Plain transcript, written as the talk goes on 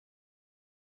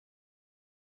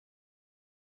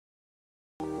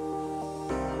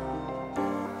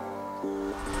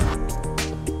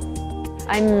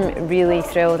I'm really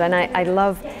thrilled, and I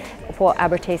love what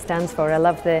Abertay stands for. I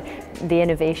love the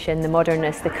innovation, the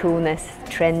modernness, the coolness,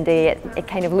 trendy. It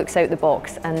kind of looks out the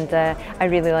box, and I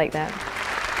really like that.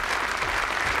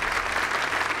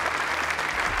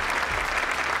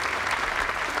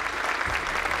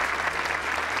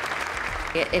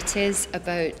 It is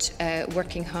about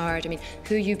working hard. I mean,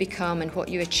 who you become and what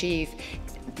you achieve.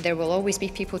 There will always be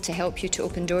people to help you, to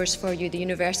open doors for you. The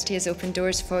university has opened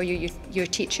doors for you, your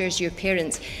teachers, your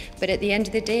parents. But at the end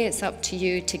of the day, it's up to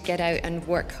you to get out and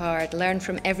work hard, learn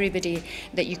from everybody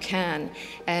that you can,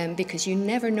 because you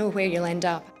never know where you'll end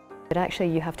up. But actually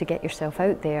you have to get yourself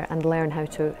out there and learn how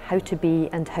to be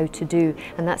and how to do,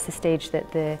 and that's the stage that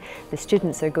the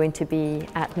students are going to be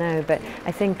at now. But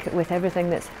I think with everything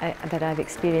that I've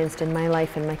experienced in my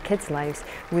life and my kids' lives,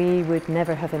 we would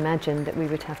never have imagined that we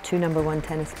would have two #1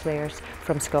 tennis players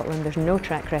from Scotland. There's no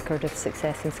track record of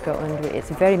success in Scotland. It's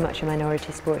very much a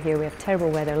minority sport here. We have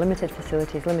terrible weather, limited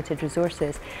facilities, limited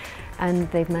resources,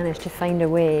 and they've managed to find a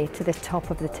way to the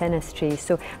top of the tennis tree.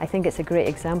 So I think it's a great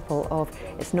example of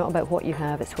it's not about what you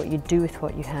have, it's what you do with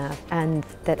what you have, and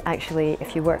that actually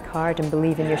if you work hard and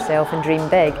believe in yourself and dream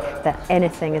big, that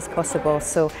anything is possible.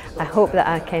 So I hope that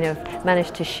I kind of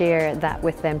managed to share that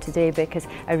with them today, because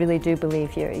I really do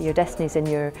believe your destiny's in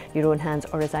your own hands,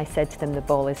 or as I said to them, the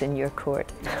ball is in your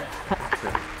court.